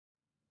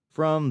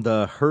From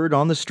the Heard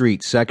on the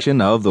Street section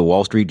of the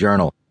Wall Street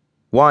Journal.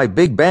 Why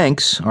Big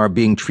Banks Are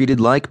Being Treated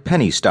Like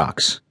Penny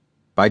Stocks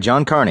by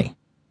John Carney.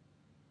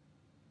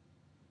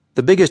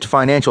 The biggest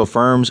financial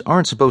firms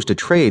aren't supposed to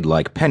trade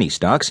like penny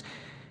stocks,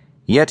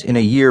 yet in a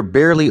year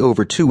barely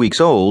over 2 weeks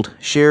old,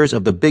 shares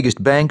of the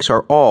biggest banks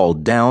are all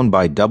down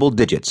by double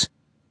digits.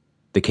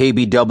 The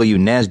KBW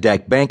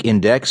Nasdaq Bank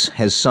Index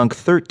has sunk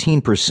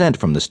 13%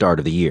 from the start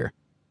of the year.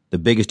 The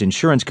biggest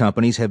insurance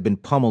companies have been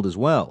pummeled as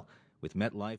well, with MetLife